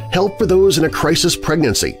dementia, help for those in a crisis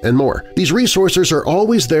pregnancy, and more. These resources are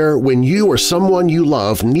always there when you or someone you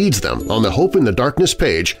love needs them on the Hope in the Darkness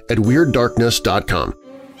page at WeirdDarkness.com.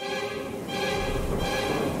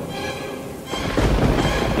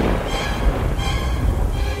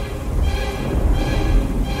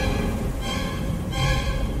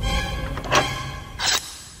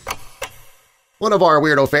 One of our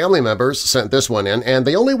weirdo family members sent this one in, and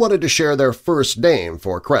they only wanted to share their first name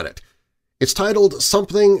for credit. It's titled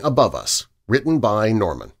Something Above Us, written by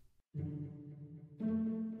Norman.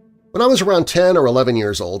 When I was around 10 or 11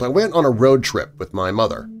 years old, I went on a road trip with my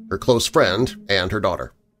mother, her close friend, and her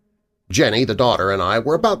daughter. Jenny, the daughter, and I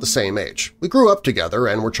were about the same age. We grew up together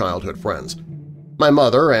and were childhood friends. My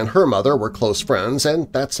mother and her mother were close friends,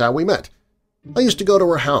 and that's how we met. I used to go to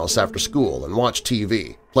her house after school and watch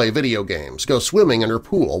TV, play video games, go swimming in her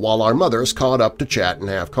pool while our mothers caught up to chat and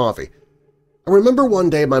have coffee. I remember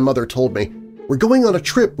one day my mother told me, "We're going on a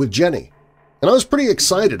trip with Jenny," and I was pretty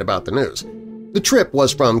excited about the news. The trip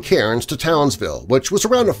was from Cairns to Townsville, which was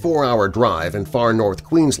around a 4-hour drive in far north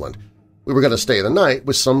Queensland. We were going to stay the night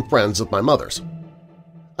with some friends of my mother's.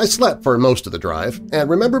 I slept for most of the drive and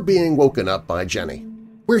remember being woken up by Jenny.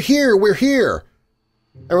 "We're here! We're here!"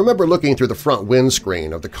 I remember looking through the front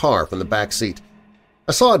windscreen of the car from the back seat.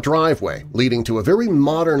 I saw a driveway leading to a very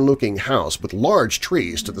modern-looking house with large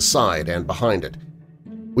trees to the side and behind it.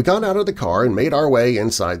 We got out of the car and made our way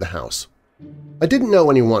inside the house. I didn't know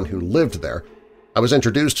anyone who lived there. I was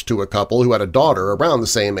introduced to a couple who had a daughter around the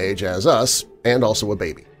same age as us and also a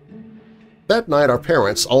baby. That night our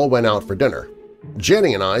parents all went out for dinner.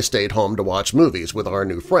 Jenny and I stayed home to watch movies with our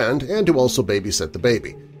new friend and to also babysit the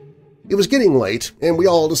baby. It was getting late and we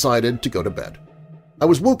all decided to go to bed. I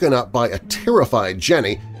was woken up by a terrified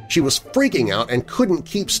Jenny. She was freaking out and couldn't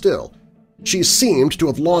keep still. She seemed to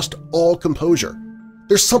have lost all composure.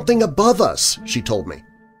 "There's something above us," she told me.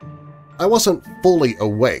 I wasn't fully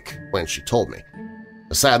awake when she told me.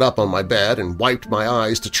 I sat up on my bed and wiped my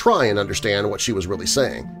eyes to try and understand what she was really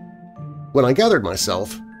saying. When I gathered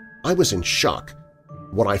myself, I was in shock.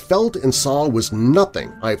 What I felt and saw was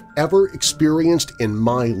nothing I've ever experienced in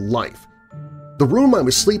my life. The room I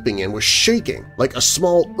was sleeping in was shaking like a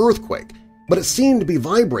small earthquake, but it seemed to be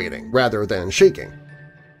vibrating rather than shaking.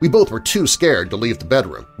 We both were too scared to leave the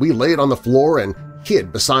bedroom. We laid on the floor and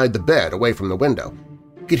hid beside the bed away from the window.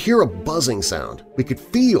 We could hear a buzzing sound. We could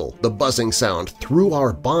feel the buzzing sound through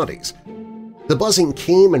our bodies. The buzzing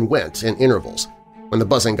came and went in intervals. When the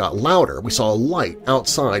buzzing got louder, we saw a light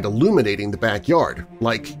outside illuminating the backyard,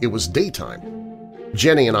 like it was daytime.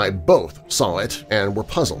 Jenny and I both saw it and were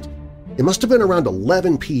puzzled. It must have been around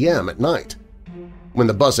 11 p.m. at night. When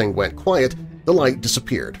the buzzing went quiet, the light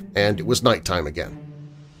disappeared, and it was nighttime again.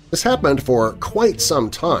 This happened for quite some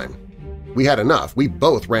time. We had enough. We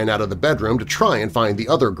both ran out of the bedroom to try and find the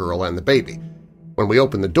other girl and the baby. When we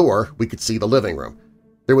opened the door, we could see the living room.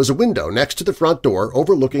 There was a window next to the front door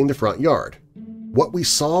overlooking the front yard. What we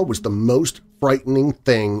saw was the most frightening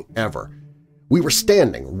thing ever. We were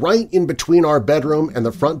standing right in between our bedroom and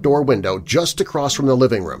the front door window just across from the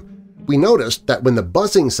living room. We noticed that when the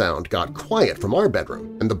buzzing sound got quiet from our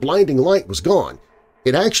bedroom and the blinding light was gone,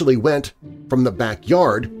 it actually went from the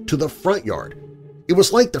backyard to the front yard. It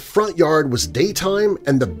was like the front yard was daytime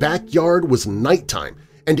and the backyard was nighttime,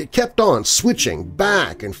 and it kept on switching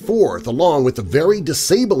back and forth along with the very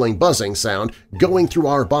disabling buzzing sound going through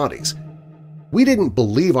our bodies. We didn't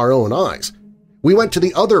believe our own eyes. We went to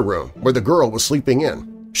the other room where the girl was sleeping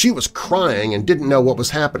in. She was crying and didn't know what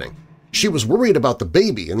was happening. She was worried about the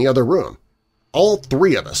baby in the other room. All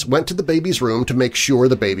three of us went to the baby's room to make sure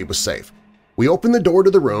the baby was safe. We opened the door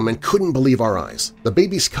to the room and couldn't believe our eyes. The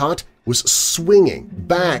baby's cot was swinging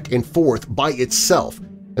back and forth by itself,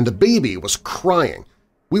 and the baby was crying.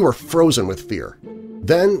 We were frozen with fear.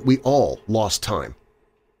 Then we all lost time.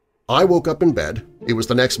 I woke up in bed. It was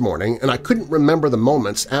the next morning, and I couldn't remember the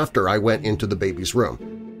moments after I went into the baby's room.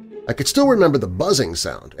 I could still remember the buzzing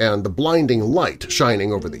sound and the blinding light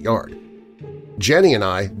shining over the yard. Jenny and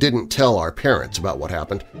I didn't tell our parents about what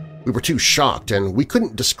happened. We were too shocked, and we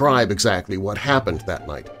couldn't describe exactly what happened that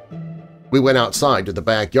night. We went outside to the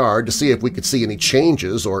backyard to see if we could see any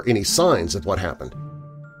changes or any signs of what happened.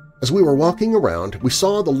 As we were walking around, we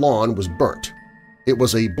saw the lawn was burnt. It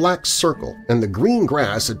was a black circle, and the green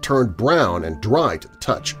grass had turned brown and dry to the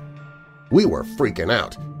touch. We were freaking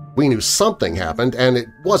out. We knew something happened, and it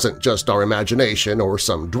wasn't just our imagination or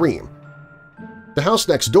some dream. The house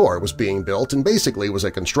next door was being built and basically was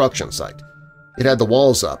a construction site. It had the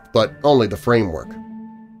walls up, but only the framework.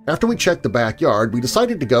 After we checked the backyard, we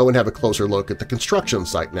decided to go and have a closer look at the construction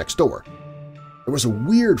site next door. There was a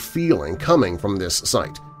weird feeling coming from this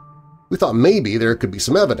site. We thought maybe there could be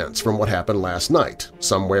some evidence from what happened last night,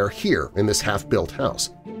 somewhere here in this half-built house.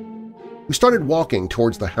 We started walking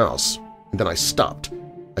towards the house, and then I stopped.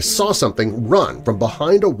 I saw something run from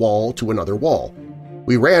behind a wall to another wall.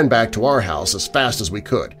 We ran back to our house as fast as we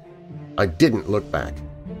could. I didn't look back.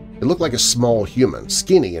 It looked like a small human,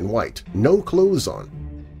 skinny and white, no clothes on.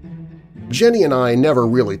 Jenny and I never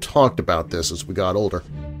really talked about this as we got older.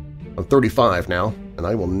 I'm 35 now, and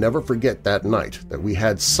I will never forget that night that we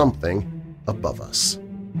had something above us.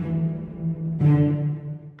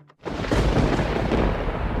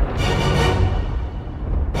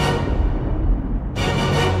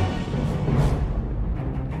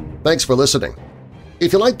 Thanks for listening.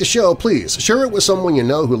 If you like the show, please share it with someone you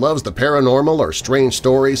know who loves the paranormal or strange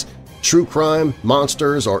stories, true crime,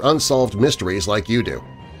 monsters, or unsolved mysteries like you do.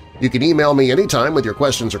 You can email me anytime with your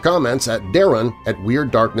questions or comments at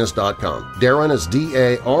darren@weirddarkness.com. Darren is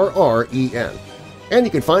D-A-R-R-E-N. And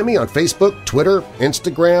you can find me on Facebook, Twitter,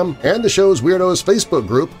 Instagram, and the show's Weirdos Facebook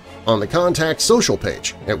group on the Contact Social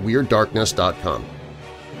page at weirddarkness.com.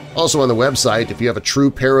 Also on the website, if you have a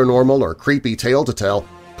true paranormal or creepy tale to tell,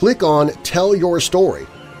 click on Tell Your Story.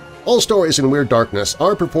 All stories in Weird Darkness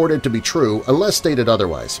are purported to be true unless stated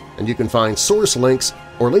otherwise, and you can find source links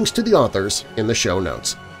or links to the authors in the show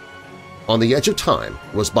notes. On the Edge of Time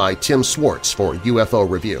was by Tim Swartz for UFO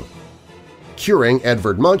Review. Curing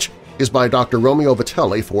Edvard Munch is by Dr. Romeo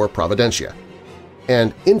Vitelli for Providentia.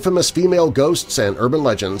 And Infamous Female Ghosts and Urban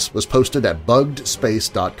Legends was posted at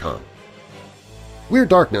buggedspace.com. Weird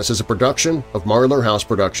Darkness is a production of Marlar House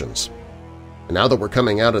Productions. And now that we're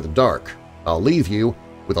coming out of the dark, I'll leave you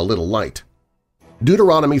with a little light.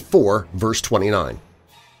 Deuteronomy 4, verse 29.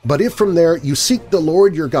 But if from there you seek the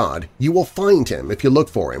Lord your God, you will find Him if you look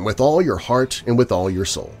for Him with all your heart and with all your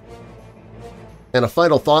soul. And a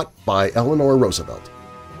final thought by Eleanor Roosevelt.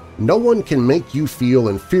 No one can make you feel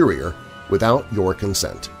inferior without your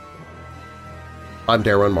consent. I'm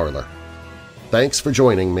Darren Marlar. Thanks for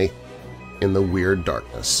joining me in the Weird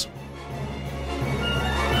Darkness.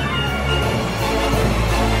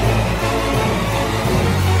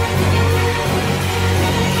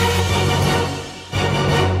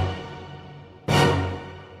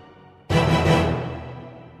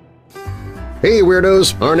 Hey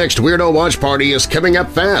Weirdos! Our next Weirdo Watch Party is coming up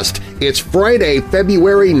fast. It's Friday,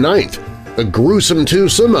 February 9th. The gruesome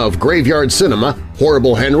twosome of Graveyard Cinema,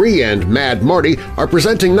 Horrible Henry and Mad Marty are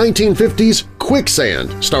presenting 1950's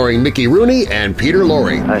Quicksand, starring Mickey Rooney and Peter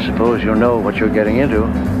Lorre. I suppose you know what you're getting into.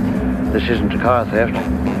 This isn't a car theft.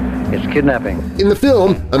 It's kidnapping. In the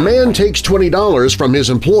film, a man takes $20 from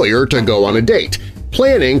his employer to go on a date,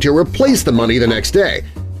 planning to replace the money the next day.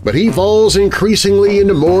 But he falls increasingly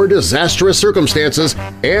into more disastrous circumstances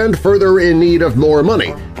and further in need of more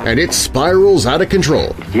money, and it spirals out of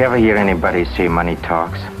control. Did you ever hear anybody say money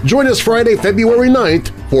talks? Join us Friday, February 9th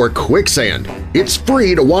for Quicksand. It's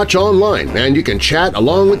free to watch online, and you can chat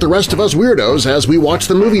along with the rest of us weirdos as we watch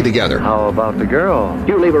the movie together. How about the girl?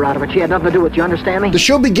 You leave her out of it. She had nothing to do with it. You understand me? The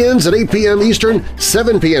show begins at 8 p.m. Eastern,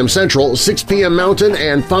 7 p.m. Central, 6 p.m. Mountain,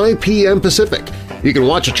 and 5 p.m. Pacific. You can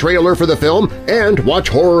watch a trailer for the film and watch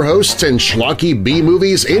horror hosts and schlocky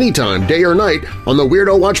B-movies anytime, day or night, on the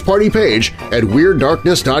Weirdo Watch Party page at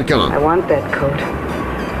WeirdDarkness.com. I want that coat,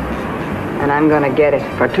 and I'm gonna get it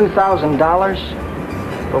for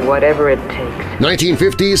 $2,000, for whatever it takes.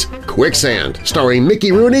 1950's Quicksand, starring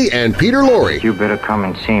Mickey Rooney and Peter Lorre. You better come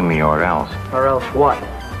and see me or else. Or else what?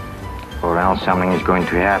 Or else something is going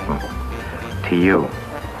to happen. To you.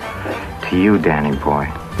 To you, Danny boy.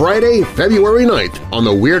 Friday, February 9th on the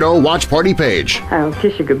Weirdo Watch Party page. I'll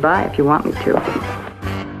kiss you goodbye if you want me to.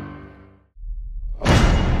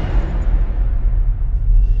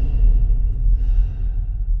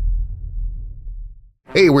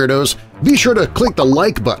 Hey Weirdos! Be sure to click the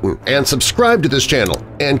like button and subscribe to this channel,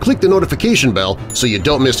 and click the notification bell so you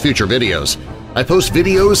don't miss future videos. I post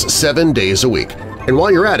videos 7 days a week. And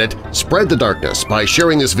while you're at it, spread the darkness by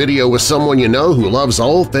sharing this video with someone you know who loves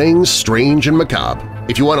all things strange and macabre.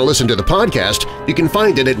 If you want to listen to the podcast, you can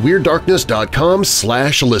find it at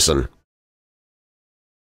WeirdDarkness.com/listen.